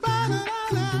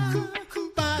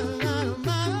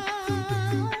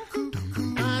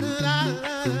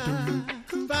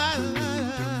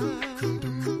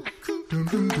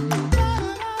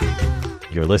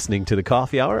You're listening to The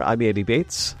Coffee Hour. I'm Andy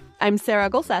Bates. I'm Sarah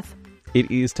Golseth.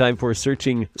 It is time for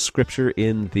Searching Scripture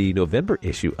in the November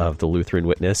issue of the Lutheran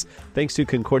Witness. Thanks to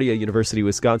Concordia University,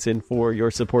 Wisconsin for your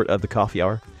support of The Coffee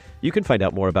Hour. You can find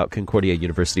out more about Concordia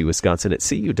University, Wisconsin at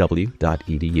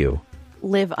cuw.edu.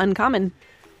 Live uncommon.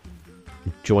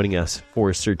 Joining us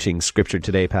for Searching Scripture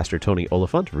today, Pastor Tony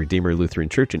Oliphant of Redeemer Lutheran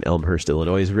Church in Elmhurst,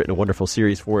 Illinois, has written a wonderful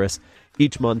series for us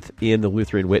each month in the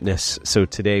Lutheran Witness. So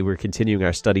today we're continuing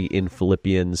our study in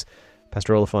Philippians.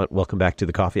 Pastor Oliphant, welcome back to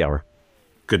the Coffee Hour.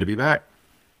 Good to be back.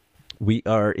 We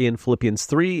are in Philippians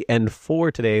 3 and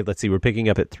 4 today. Let's see, we're picking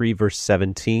up at 3 verse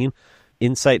 17.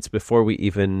 Insights before we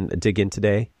even dig in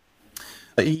today?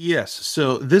 Yes.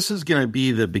 So this is going to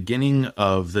be the beginning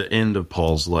of the end of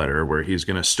Paul's letter, where he's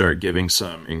going to start giving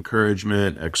some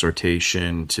encouragement,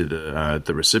 exhortation to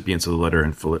the recipients of the letter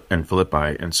in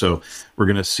Philippi. And so we're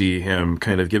going to see him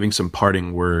kind of giving some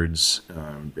parting words,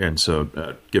 and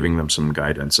so giving them some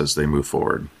guidance as they move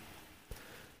forward.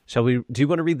 Do you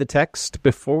want to read the text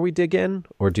before we dig in,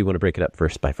 or do you want to break it up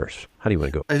verse by verse? How do you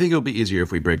want to go? I think it'll be easier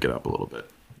if we break it up a little bit.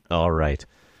 All right.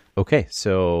 Okay,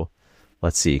 so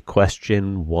let's see.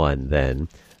 Question 1 then.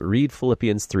 Read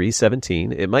Philippians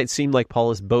 3:17. It might seem like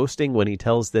Paul is boasting when he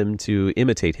tells them to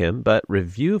imitate him, but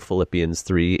review Philippians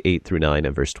 3:8 through 9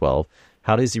 and verse 12.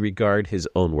 How does he regard his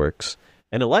own works?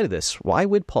 And in light of this, why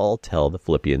would Paul tell the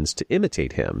Philippians to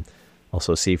imitate him?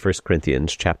 Also see 1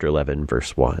 Corinthians chapter 11,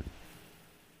 verse 1.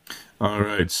 All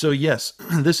right. So yes,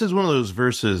 this is one of those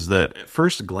verses that at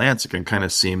first glance it can kind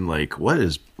of seem like, what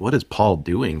is Paul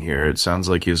doing here? It sounds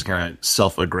like he's kind of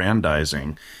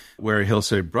self-aggrandizing, where he'll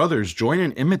say, "Brothers, join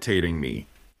in imitating me,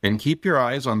 and keep your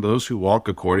eyes on those who walk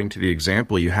according to the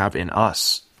example you have in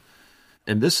us."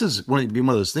 And this is going to be one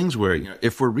of those things where,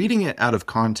 if we're reading it out of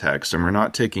context and we're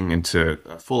not taking into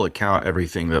full account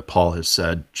everything that Paul has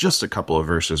said just a couple of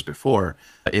verses before,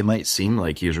 it might seem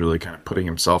like he's really kind of putting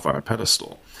himself on a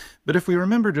pedestal. But if we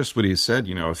remember just what he said,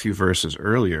 a few verses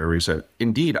earlier, where he said,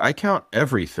 "Indeed, I count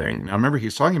everything." Now remember,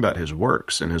 he's talking about his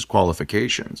works and his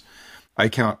qualifications. "I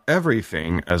count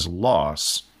everything as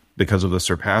loss because of the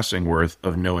surpassing worth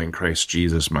of knowing Christ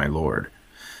Jesus my Lord."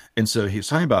 And so he's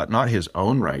talking about not his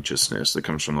own righteousness that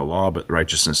comes from the law, but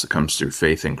righteousness that comes through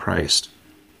faith in Christ.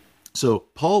 So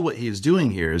Paul, what he's doing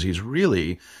here is he's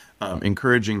really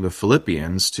encouraging the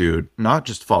Philippians to not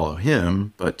just follow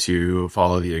him, but to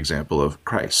follow the example of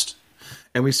Christ.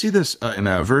 And we see this in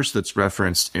a verse that's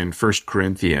referenced in 1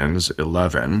 Corinthians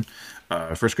 11.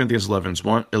 1 Corinthians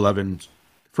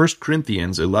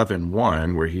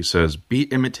 11:1, where he says, "Be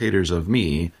imitators of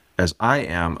me as I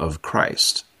am of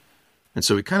Christ." And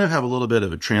so we kind of have a little bit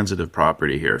of a transitive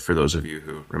property here for those of you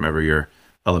who remember your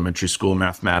elementary school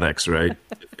mathematics, right?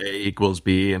 If A equals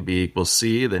B and B equals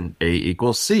C, then A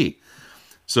equals C.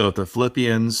 So if the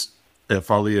Philippians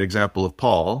follow the example of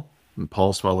Paul, and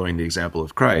Paul's following the example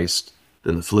of Christ,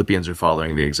 then the Philippians are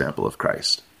following the example of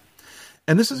Christ.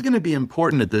 And this is going to be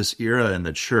important at this era in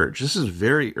the church. This is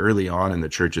very early on in the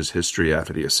church's history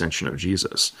after the ascension of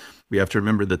Jesus. We have to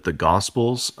remember that the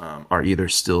Gospels are either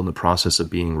still in the process of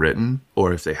being written,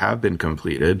 or if they have been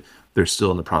completed, they're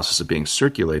still in the process of being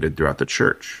circulated throughout the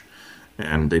church.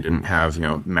 And they didn't have,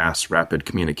 mass rapid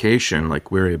communication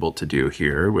like we're able to do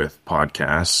here with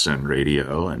podcasts and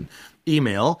radio and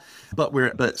email.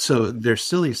 But so there's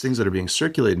still these things that are being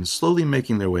circulated and slowly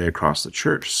making their way across the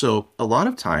church. So a lot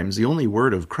of times the only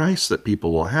word of Christ that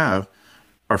people will have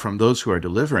are from those who are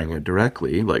delivering it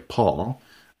directly, like Paul,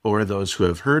 or those who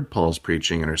have heard Paul's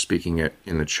preaching and are speaking it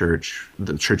in the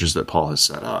churches that Paul has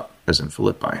set up, as in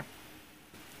Philippi.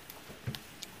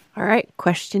 All right,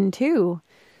 question 2.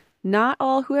 Not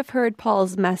all who have heard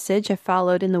Paul's message have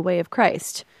followed in the way of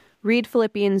Christ. Read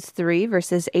Philippians 3,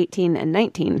 verses 18 and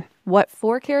 19. What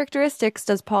 4 characteristics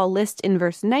does Paul list in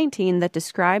verse 19 that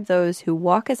describe those who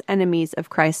walk as enemies of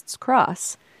Christ's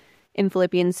cross? In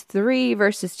Philippians 3,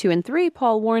 verses 2 and 3,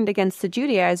 Paul warned against the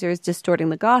Judaizers distorting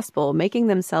the gospel, making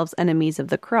themselves enemies of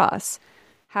the cross.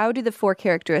 How do the 4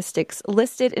 characteristics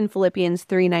listed in Philippians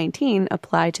 3:19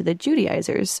 apply to the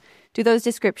Judaizers? Do those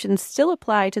descriptions still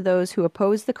apply to those who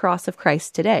oppose the cross of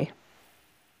Christ today?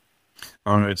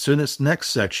 All right, so in this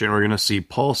next section, we're going to see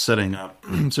Paul setting up.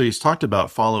 So he's talked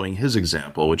about following his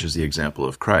example, which is the example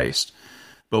of Christ.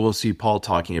 But we'll see Paul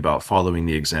talking about following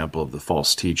the example of the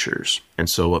false teachers. And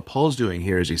so what Paul's doing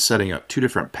here is he's setting up 2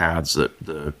 different paths that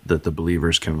the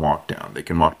believers can walk down. They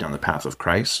can walk down the path of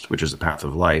Christ, which is the path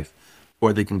of life,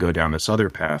 or they can go down this other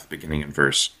path beginning in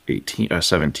verse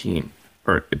 17,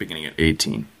 or beginning at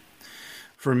 18.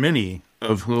 "For many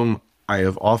of whom I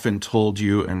have often told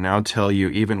you and now tell you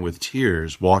even with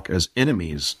tears, walk as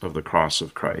enemies of the cross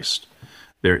of Christ.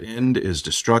 Their end is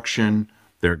destruction,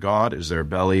 Their God is their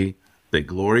belly. They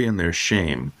glory in their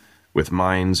shame, with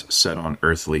minds set on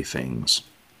earthly things.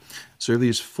 So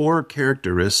these four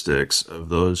characteristics of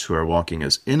those who are walking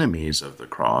as enemies of the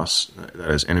cross, that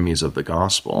is, enemies of the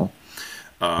gospel,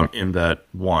 in that,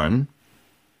 one,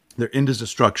 their end is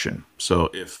destruction. So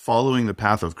if following the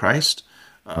path of Christ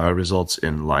results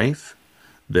in life,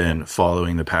 then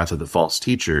following the path of the false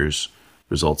teachers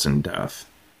results in death.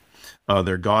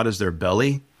 Their God is their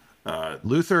belly.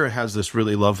 Luther has this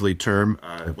really lovely term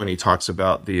when he talks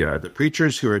about the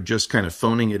preachers who are just kind of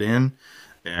phoning it in,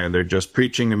 and they're just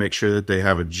preaching to make sure that they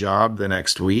have a job the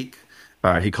next week.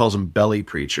 He calls them belly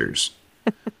preachers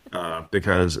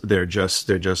because they're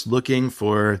just looking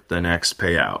for the next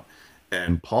payout.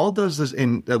 And Paul does this,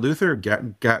 and Luther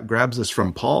grabs this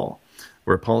from Paul,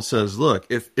 where Paul says, "Look,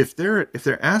 if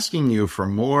they're asking you for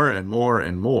more and more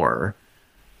and more,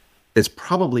 it's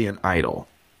probably an idol,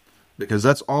 because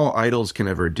that's all idols can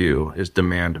ever do is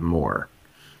demand more."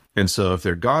 And so if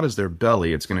their God is their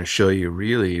belly, it's going to show you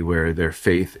really where their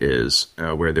faith is,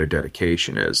 where their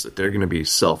dedication is, that they're going to be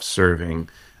self-serving.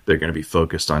 They're going to be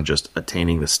focused on just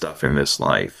attaining the stuff in this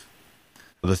life.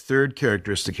 The third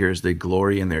characteristic here is they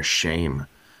glory in their shame.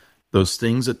 Those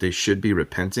things that they should be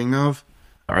repenting of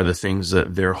are the things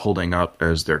that they're holding up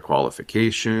as their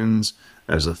qualifications,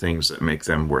 as the things that make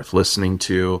them worth listening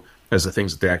to, as the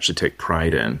things that they actually take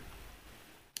pride in.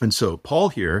 And so Paul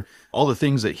here, all the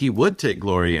things that he would take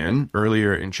glory in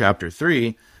earlier in chapter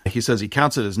 3, he says he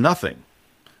counts it as nothing.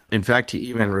 In fact, he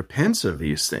even repents of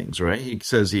these things, right? He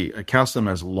says he accounts them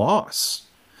as loss.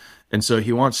 And so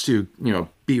he wants to,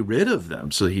 be rid of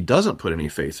them so that he doesn't put any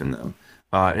faith in them.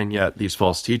 And yet these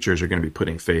false teachers are going to be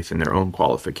putting faith in their own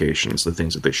qualifications, the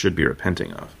things that they should be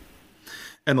repenting of.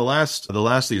 And the last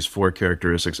of these four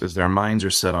characteristics is their minds are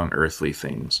set on earthly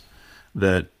things,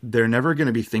 that they're never going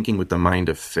to be thinking with the mind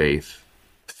of faith.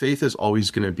 Faith is always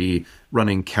going to be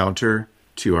running counter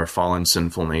to our fallen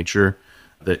sinful nature,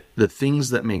 that the things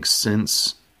that make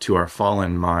sense to our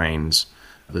fallen minds,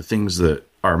 the things that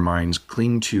our minds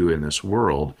cling to in this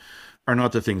world, are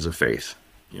not the things of faith.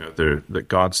 That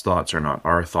God's thoughts are not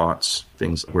our thoughts,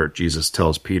 things where Jesus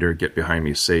tells Peter, "Get behind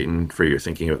me, Satan, for you're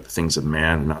thinking about the things of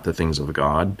man, not the things of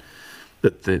God."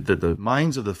 That the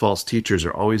minds of the false teachers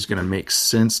are always going to make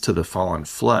sense to the fallen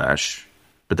flesh,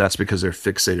 but that's because they're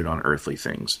fixated on earthly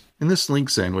things. And this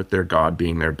links in with their God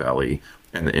being their belly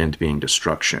and the end being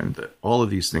destruction, that all of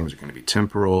these things are going to be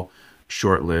temporal,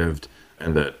 short-lived,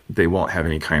 and that they won't have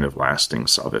any kind of lasting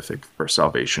salvific or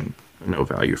salvation, no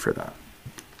value for that.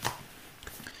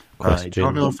 I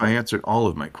don't know if I answered all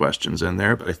of my questions in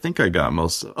there, but I think I got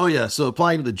most of. Oh yeah, so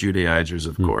applying to the Judaizers,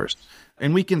 of course.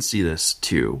 And we can see this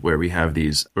too, where we have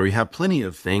plenty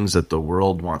of things that the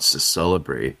world wants to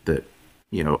celebrate that,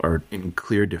 are in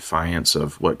clear defiance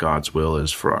of what God's will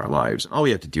is for our lives. And all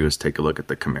we have to do is take a look at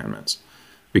the commandments.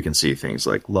 We can see things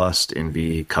like lust,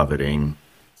 envy, coveting,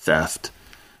 theft,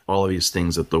 all of these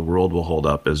things that the world will hold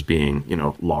up as being,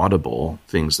 laudable,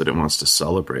 things that it wants to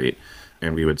celebrate.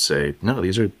 And we would say, no,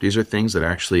 these are things that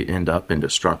actually end up in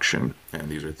destruction. And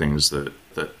these are things that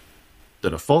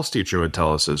a false teacher would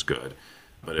tell us is good.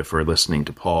 But if we're listening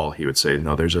to Paul, he would say,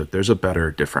 no, there's a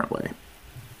better, different way.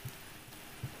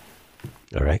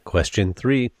 All right, question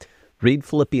 3. Read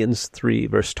Philippians 3,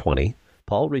 verse 20.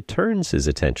 Paul returns his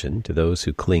attention to those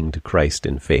who cling to Christ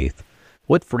in faith.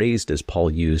 What phrase does Paul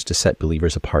use to set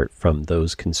believers apart from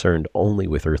those concerned only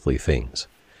with earthly things?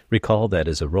 Recall that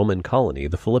as a Roman colony,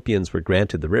 the Philippians were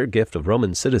granted the rare gift of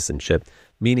Roman citizenship,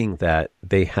 meaning that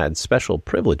they had special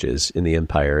privileges in the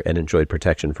empire and enjoyed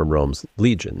protection from Rome's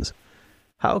legions.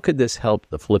 How could this help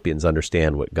the Philippians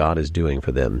understand what God is doing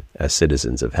for them as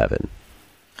citizens of heaven?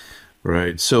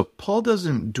 Right. So Paul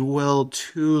doesn't dwell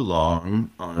too long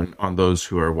on those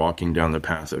who are walking down the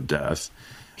path of death.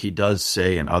 He does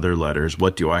say in other letters,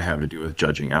 what do I have to do with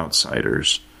judging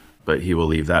outsiders? But he will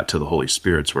leave that to the Holy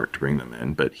Spirit's work to bring them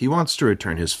in. But he wants to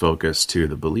return his focus to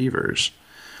the believers.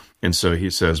 And so he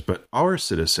says, but our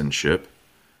citizenship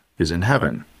is in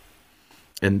heaven.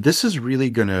 And this is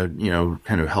really going to,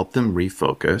 kind of help them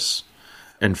refocus.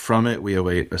 And from it, we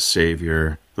await a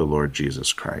Savior, the Lord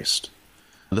Jesus Christ.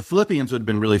 The Philippians would have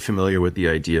been really familiar with the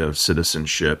idea of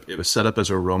citizenship. It was set up as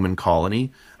a Roman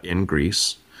colony in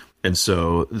Greece. And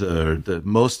so the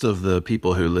most of the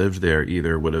people who lived there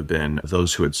either would have been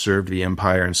those who had served the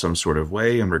empire in some sort of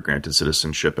way and were granted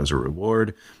citizenship as a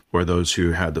reward, or those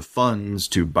who had the funds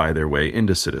to buy their way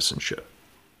into citizenship.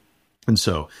 And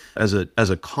so as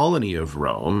a colony of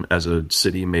Rome, as a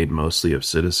city made mostly of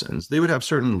citizens, they would have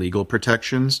certain legal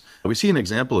protections. We see an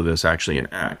example of this actually in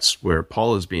Acts, where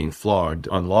Paul is being flogged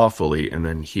unlawfully, and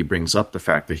then he brings up the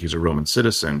fact that he's a Roman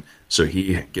citizen, so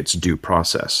he gets due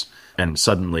process. And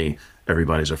suddenly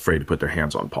everybody's afraid to put their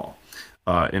hands on Paul.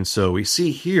 And so we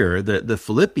see here that the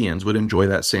Philippians would enjoy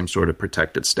that same sort of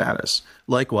protected status.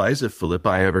 Likewise, if Philippi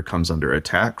ever comes under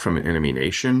attack from an enemy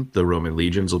nation, the Roman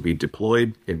legions will be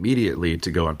deployed immediately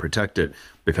to go and protect it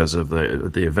because of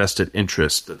the vested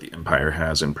interest that the empire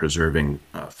has in preserving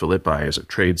Philippi as a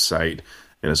trade site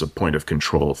and as a point of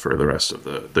control for the rest of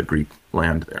the Greek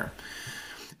land there.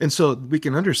 And so we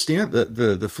can understand that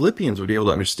the Philippians would be able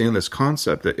to understand this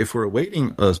concept that if we're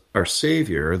awaiting our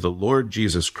Savior, the Lord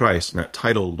Jesus Christ, and that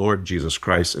title Lord Jesus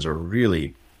Christ is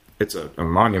it's a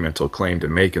monumental claim to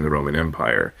make in the Roman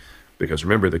Empire. Because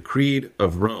remember, the creed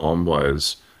of Rome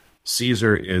was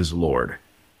Caesar is Lord.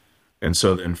 And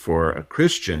so then for a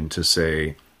Christian to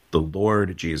say the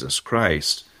Lord Jesus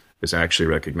Christ is actually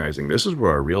recognizing this is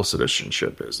where our real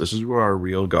citizenship is. This is where our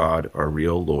real God, our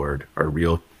real Lord, our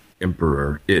real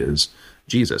emperor is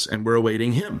Jesus, and we're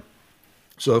awaiting him.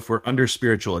 So if we're under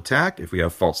spiritual attack, if we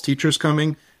have false teachers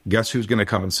coming, guess who's going to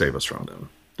come and save us from them?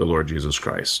 The Lord Jesus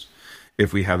Christ.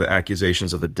 If we have the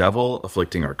accusations of the devil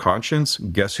afflicting our conscience,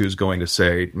 guess who's going to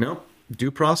say, no,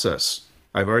 due process.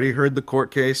 I've already heard the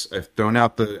court case. I've thrown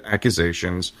out the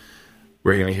accusations.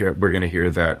 We're going to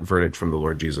hear that verdict from the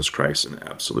Lord Jesus Christ in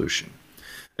absolution.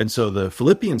 And so the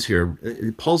Philippians here,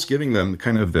 Paul's giving them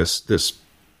kind of this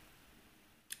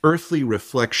earthly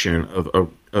reflection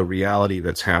of a reality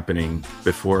that's happening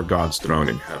before God's throne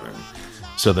in heaven,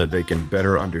 so that they can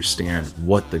better understand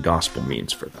what the gospel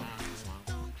means for them.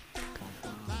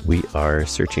 We are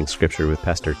searching Scripture with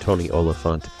Pastor Tony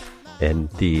Oliphant,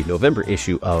 and the November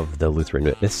issue of the Lutheran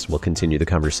Witness. We'll continue the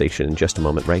conversation in just a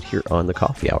moment right here on the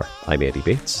Coffee Hour. I'm Andy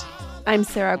Bates. I'm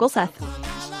Sarah Gulseth.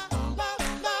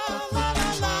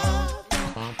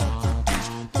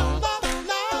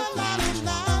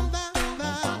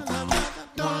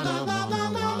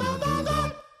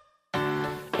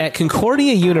 At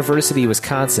Concordia University,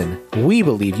 Wisconsin, we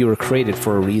believe you were created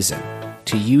for a reason: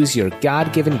 to use your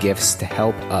God-given gifts to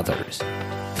help others,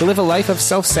 to live a life of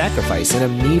self-sacrifice in a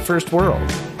me-first world,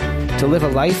 to live a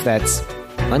life that's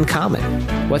uncommon.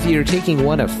 Whether you're taking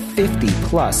one of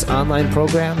 50-plus online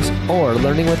programs or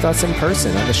learning with us in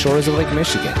person on the shores of Lake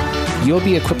Michigan, you'll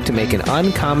be equipped to make an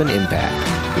uncommon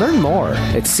impact. Learn more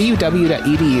at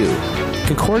cuw.edu.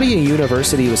 Concordia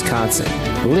University, Wisconsin.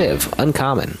 Live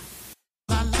uncommon.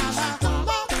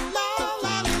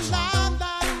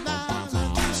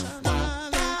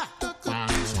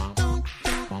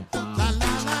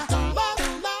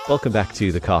 Welcome back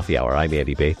to the Coffee Hour. I'm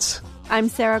Andy Bates. I'm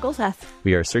Sarah Gulseth.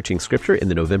 We are searching Scripture in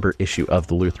the November issue of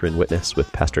the Lutheran Witness with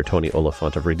Pastor Tony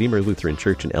Oliphant of Redeemer Lutheran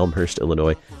Church in Elmhurst,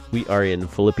 Illinois. We are in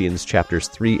Philippians chapters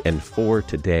 3 and 4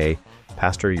 today.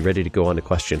 Pastor, are you ready to go on to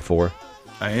question 4?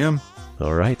 I am.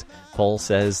 All right. Paul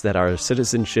says that our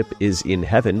citizenship is in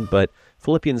heaven, but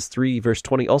Philippians 3 verse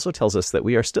 20 also tells us that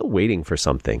we are still waiting for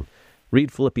something.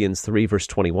 Read Philippians 3 verse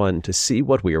 21 to see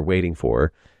what we are waiting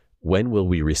for. When will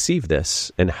we receive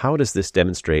this, and how does this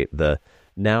demonstrate the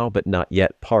now but not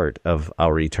yet part of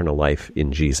our eternal life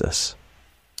in Jesus?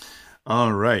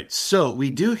 All right. So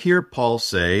we do hear Paul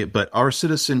say, but our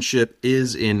citizenship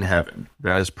is in heaven.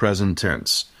 That is present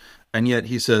tense. And yet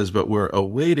he says, but we're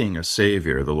awaiting a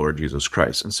Savior, the Lord Jesus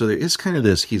Christ. And so there is kind of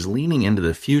this, he's leaning into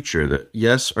the future that,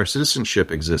 yes, our citizenship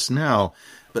exists now,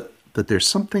 but there's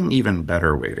something even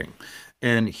better waiting.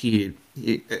 And he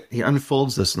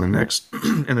unfolds this in the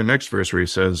next verse where he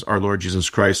says, our Lord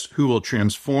Jesus Christ, who will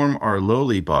transform our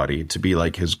lowly body to be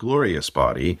like his glorious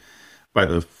body by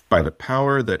the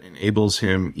power that enables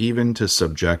him even to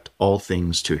subject all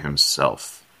things to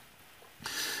himself.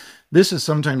 This is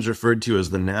sometimes referred to as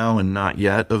the now and not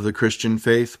yet of the Christian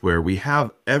faith, where we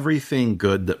have everything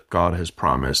good that God has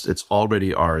promised. It's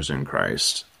already ours in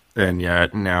Christ. And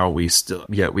yet now we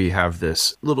have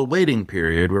this little waiting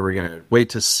period where we're going to wait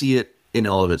to see it in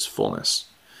all of its fullness.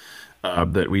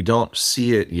 That we don't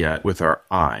see it yet with our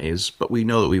eyes, but we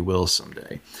know that we will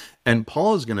someday. And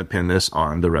Paul is going to pin this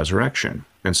on the resurrection.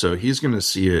 And so he's going to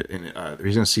see it. He's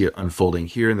going to see it unfolding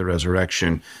here in the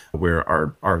resurrection, where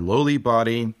our lowly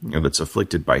body, that's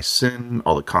afflicted by sin,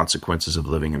 all the consequences of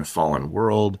living in a fallen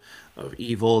world, of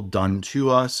evil done to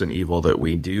us and evil that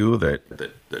we do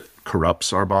that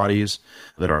corrupts our bodies,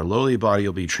 that our lowly body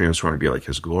will be transformed to be like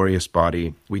his glorious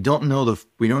body. We don't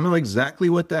know exactly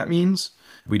what that means.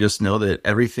 We just know that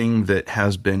everything that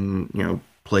has been,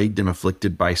 plagued and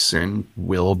afflicted by sin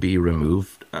will be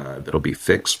removed, that'll be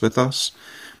fixed with us,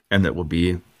 and that will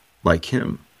be like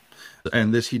him.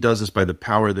 And he does this by the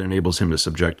power that enables him to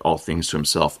subject all things to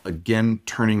himself. Again,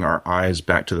 turning our eyes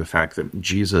back to the fact that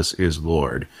Jesus is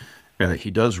Lord and that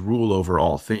he does rule over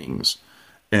all things.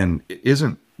 And it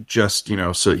isn't just,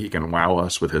 so that he can wow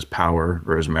us with his power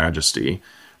or his majesty,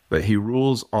 but he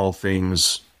rules all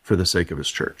things for the sake of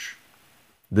his church.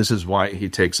 This is why he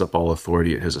takes up all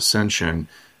authority at his ascension,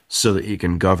 so that he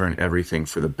can govern everything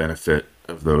for the benefit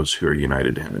of those who are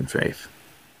united to him in faith.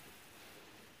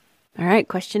 All right,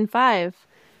 question 5.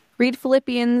 Read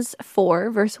Philippians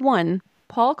 4, verse 1.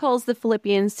 Paul calls the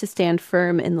Philippians to stand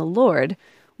firm in the Lord.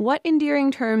 What endearing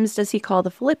terms does he call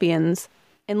the Philippians?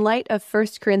 In light of 1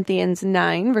 Corinthians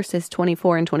 9, verses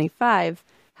 24 and 25,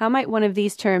 how might one of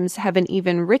these terms have an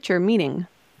even richer meaning?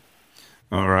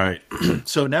 All right.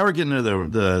 So now we're getting to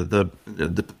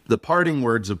the parting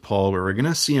words of Paul, where we're going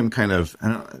to see him kind of,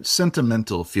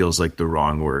 sentimental feels like the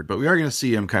wrong word, but we are going to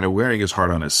see him kind of wearing his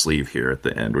heart on his sleeve here at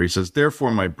the end, where he says,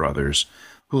 "Therefore, my brothers,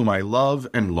 whom I love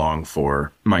and long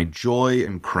for, my joy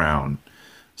and crown,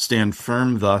 stand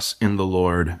firm thus in the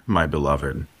Lord, my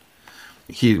beloved."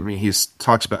 He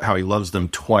talks about how he loves them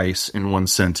twice in one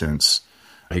sentence.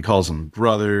 He calls them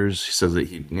brothers. He says that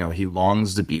he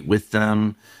longs to be with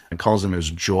them, and calls them his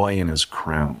joy and his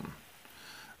crown.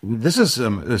 This is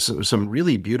some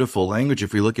really beautiful language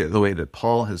if we look at the way that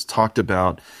Paul has talked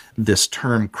about this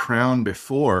term crown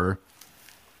before.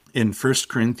 In 1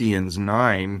 Corinthians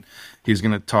 9, he's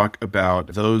going to talk about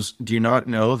those. Do you not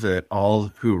know that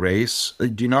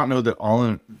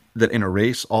that in a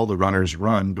race all the runners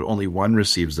run, but only one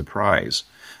receives the prize?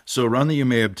 So run that you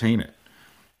may obtain it.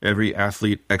 Every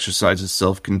athlete exercises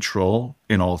self-control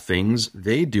in all things.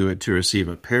 They do it to receive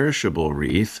a perishable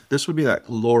wreath. This would be that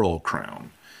laurel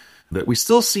crown that we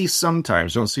still see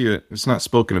sometimes. Don't see it. It's not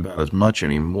spoken about as much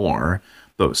anymore.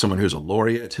 But someone who's a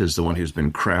laureate is the one who's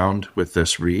been crowned with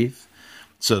this wreath.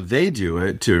 So they do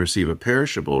it to receive a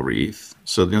perishable wreath.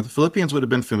 So the Philippians would have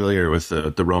been familiar with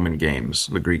the Roman games,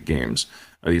 the Greek games,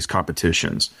 these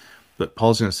competitions. But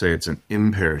Paul's going to say it's an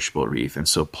imperishable wreath. And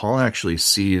so Paul actually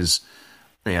sees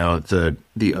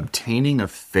the obtaining of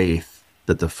faith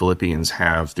that the Philippians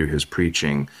have through his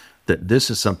preaching, that this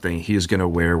is something he's going to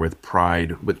wear with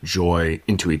pride, with joy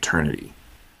into eternity.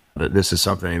 That this is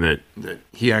something that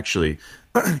he actually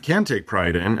can take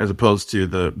pride in, as opposed to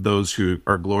those who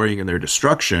are glorying in their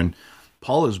destruction.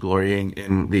 Paul is glorying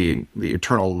in the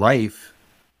eternal life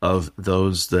of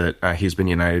those that he's been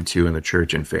united to in the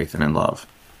church in faith and in love.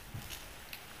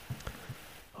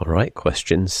 All right,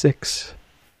 question 6.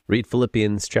 Read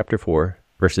Philippians chapter 4,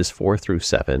 verses 4 through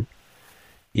 7.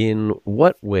 In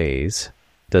what ways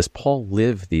does Paul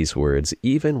live these words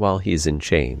even while he's in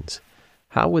chains?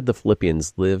 How would the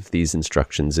Philippians live these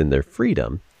instructions in their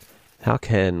freedom? How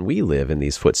can we live in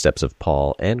these footsteps of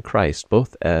Paul and Christ,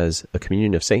 both as a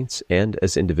communion of saints and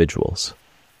as individuals?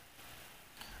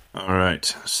 All right.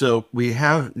 So we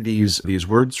have these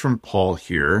words from Paul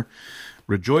here.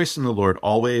 Rejoice in the Lord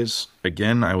always.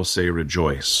 Again, I will say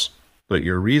rejoice. Let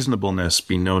your reasonableness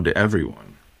be known to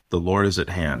everyone. The Lord is at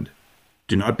hand.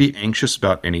 Do not be anxious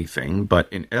about anything, but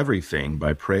in everything,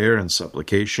 by prayer and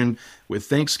supplication, with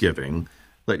thanksgiving,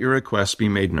 let your requests be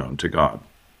made known to God.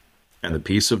 And the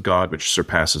peace of God, which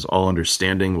surpasses all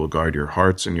understanding, will guard your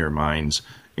hearts and your minds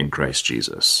in Christ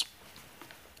Jesus.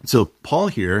 So Paul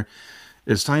here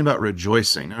is talking about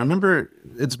rejoicing. Now remember,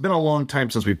 it's been a long time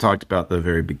since we've talked about the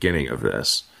very beginning of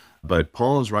this, but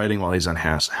Paul is writing while he's on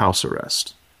house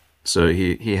arrest. So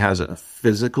he has a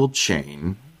physical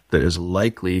chain that is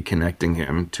likely connecting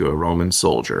him to a Roman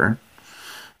soldier.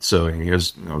 So he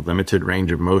has limited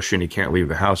range of motion. He can't leave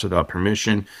the house without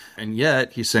permission. And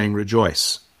yet he's saying,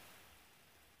 rejoice.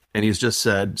 And he's just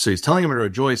said, so he's telling him to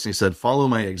rejoice. And he said, follow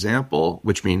my example,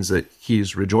 which means that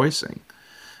he's rejoicing.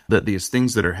 That these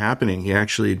things that are happening, he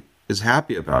actually is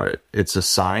happy about it. It's a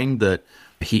sign that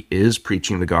he is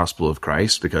preaching the gospel of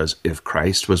Christ, because if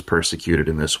Christ was persecuted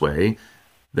in this way,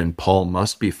 then Paul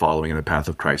must be following in the path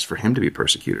of Christ for him to be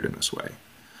persecuted in this way.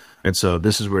 And so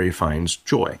this is where he finds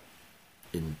joy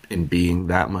in being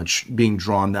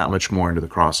drawn that much more into the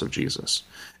cross of Jesus.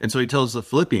 And so he tells the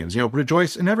Philippians,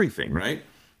 rejoice in everything, right?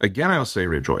 Again, I'll say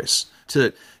rejoice.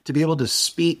 To be able to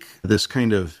speak this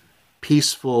kind of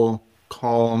peaceful,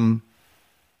 calm,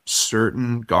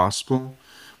 certain gospel,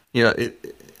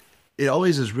 it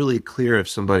always is really clear if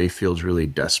somebody feels really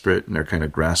desperate and they're kind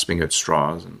of grasping at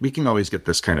straws. And we can always get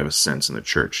this kind of a sense in the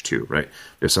church too, right?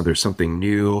 There's something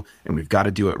new and we've got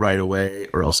to do it right away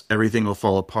or else everything will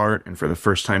fall apart. And for the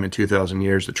first time in 2,000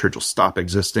 years, the church will stop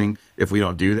existing if we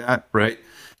don't do that, right?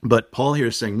 But Paul here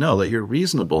is saying, no, let your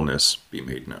reasonableness be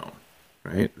made known,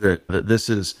 right? That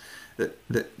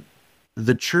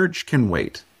the church can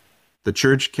wait. The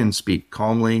church can speak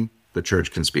calmly. The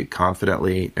church can speak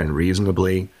confidently and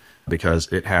reasonably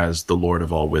because it has the Lord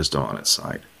of all wisdom on its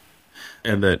side.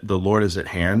 And that the Lord is at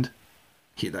hand.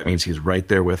 That means he's right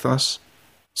there with us.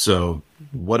 So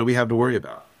what do we have to worry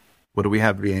about? What do we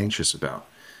have to be anxious about?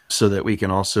 So that we can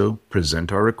also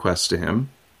present our requests to him,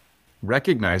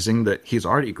 recognizing that he's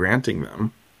already granting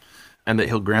them and that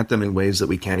he'll grant them in ways that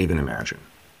we can't even imagine.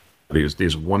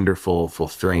 These wonderful,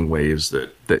 fulfilling ways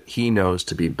that he knows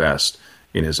to be best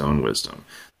in his own wisdom.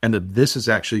 And that this is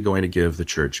actually going to give the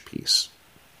church peace.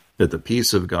 That the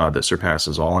peace of God that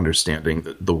surpasses all understanding,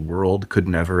 that the world could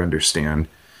never understand,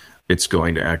 it's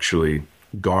going to actually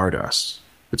guard us.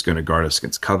 It's going to guard us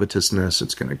against covetousness.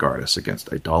 It's going to guard us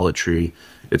against idolatry.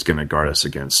 It's going to guard us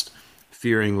against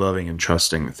fearing, loving, and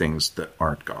trusting things that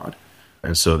aren't God.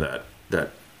 And so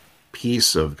that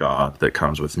peace of God that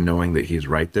comes with knowing that he's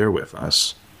right there with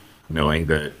us, knowing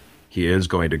that he is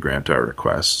going to grant our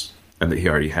requests, and that he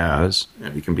already has,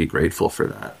 and we can be grateful for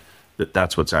that.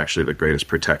 That's what's actually the greatest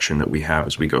protection that we have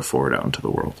as we go forward out into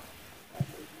the world.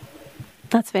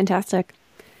 That's fantastic.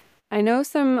 I know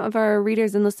some of our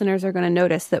readers and listeners are going to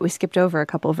notice that we skipped over a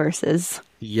couple verses.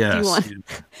 Yes.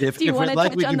 Do you want to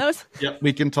touch on those? Yep,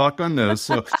 we can talk on those.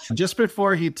 So just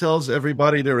before he tells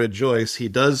everybody to rejoice, he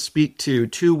does speak to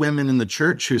two women in the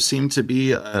church who seem to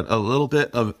be a little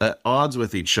bit at odds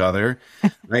with each other.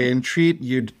 I entreat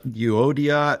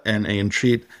Euodia and I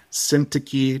entreat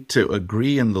Syntyche to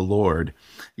agree in the Lord.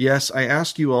 Yes, I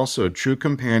ask you also, true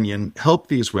companion, help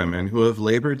these women who have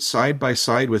labored side by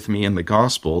side with me in the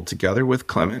gospel, together with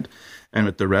Clement and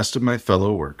with the rest of my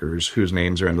fellow workers whose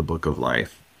names are in the book of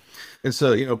life. And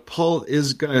so, Paul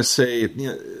is going to say,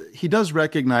 he does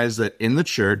recognize that in the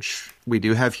church, we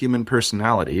do have human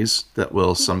personalities that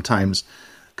will sometimes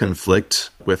conflict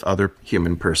with other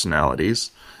human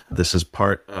personalities. This is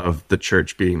part of the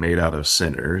church being made out of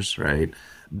sinners, right?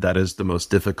 That is the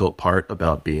most difficult part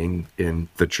about being in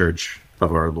the church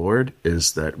of our Lord,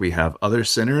 is that we have other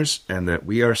sinners and that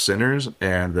we are sinners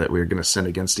and that we're going to sin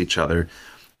against each other.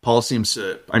 Paul seems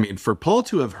to, for Paul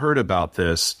to have heard about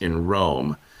this in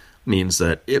Rome means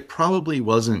that it probably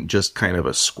wasn't just kind of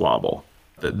a squabble,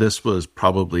 that this was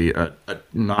probably a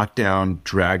knockdown,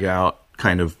 drag out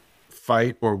kind of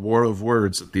fight or war of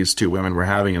words that these two women were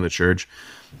having in the church.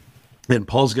 And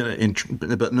Paul's going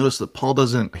to, but notice that Paul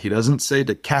doesn't say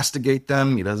to castigate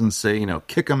them. He doesn't say,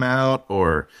 kick them out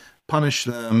or punish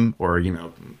them or,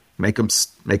 make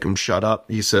them shut up.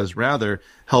 He says, rather,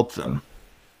 help them.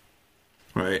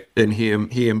 Right. And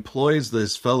he employs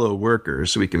this fellow worker,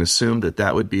 so we can assume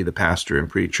that would be the pastor and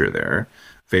preacher there,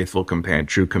 faithful companion,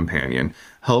 true companion.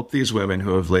 Help these women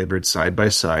who have labored side by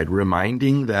side,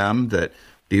 reminding them that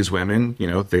these women,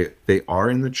 they are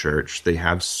in the church, they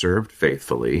have served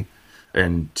faithfully.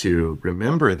 And to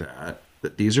remember that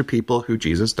these are people who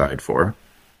Jesus died for.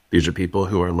 These are people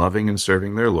who are loving and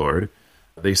serving their Lord.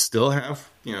 They still have,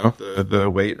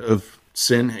 the weight of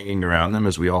sin hanging around them,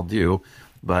 as we all do,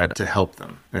 but to help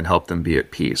them and help them be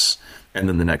at peace. And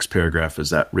then the next paragraph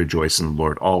is that rejoice in the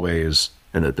Lord always,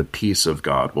 and that the peace of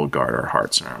God will guard our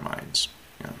hearts and our minds.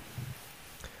 Yeah.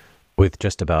 With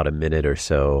just about a minute or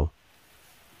so,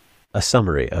 a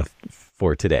summary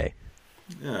for today.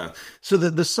 Yeah. So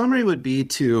the summary would be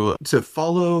to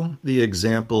follow the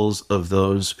examples of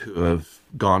those who have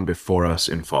gone before us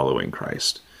in following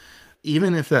Christ.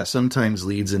 Even if that sometimes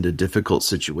leads into difficult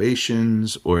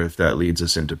situations, or if that leads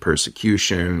us into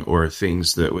persecution or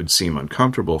things that would seem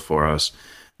uncomfortable for us,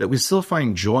 that we still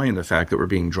find joy in the fact that we're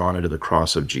being drawn into the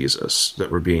cross of Jesus,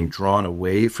 that we're being drawn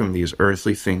away from these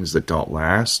earthly things that don't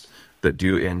last, that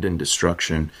do end in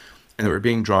destruction, and that we're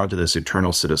being drawn to this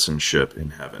eternal citizenship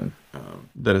in heaven.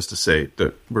 That is to say,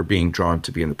 that we're being drawn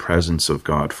to be in the presence of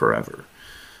God forever.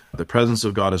 The presence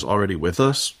of God is already with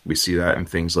us. We see that in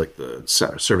things like the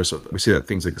service of, we see that in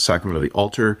things like the sacrament of the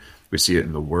altar. We see it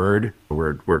in the Word,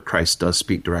 where Christ does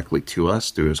speak directly to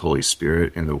us through his Holy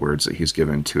Spirit in the words that he's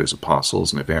given to his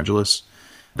apostles and evangelists,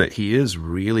 that he is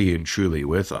really and truly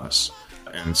with us.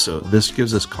 And so this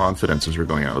gives us confidence as we're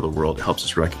going out of the world. It helps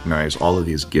us recognize all of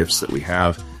these gifts that we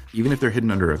have, even if they're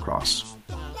hidden under a cross.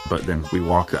 But then we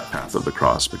walk that path of the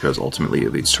cross because ultimately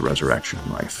it leads to resurrection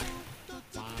and life.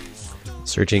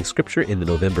 Searching Scripture in the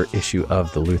November issue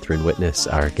of the Lutheran Witness,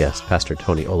 our guest, Pastor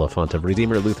Tony Oliphant of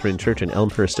Redeemer Lutheran Church in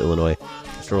Elmhurst, Illinois.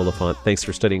 Pastor Oliphant, thanks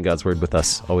for studying God's Word with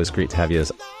us. Always great to have you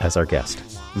as our guest.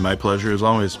 My pleasure as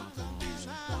always.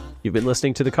 You've been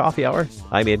listening to The Coffee Hour.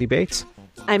 I'm Andy Bates.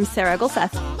 I'm Sarah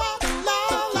Gulseth.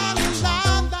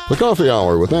 The Coffee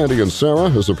Hour with Andy and Sarah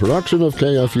is a production of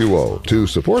KFUO. To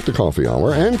support the Coffee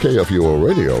Hour and KFUO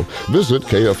Radio, visit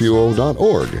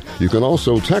KFUO.org. You can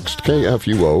also text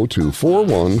KFUO to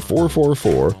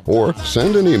 41444 or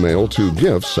send an email to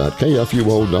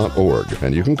gifts@kfuo.org.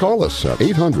 And you can call us at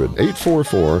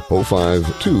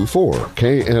 800-844-0524.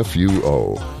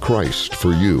 KFUO. Christ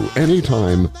for you,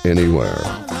 anytime, anywhere.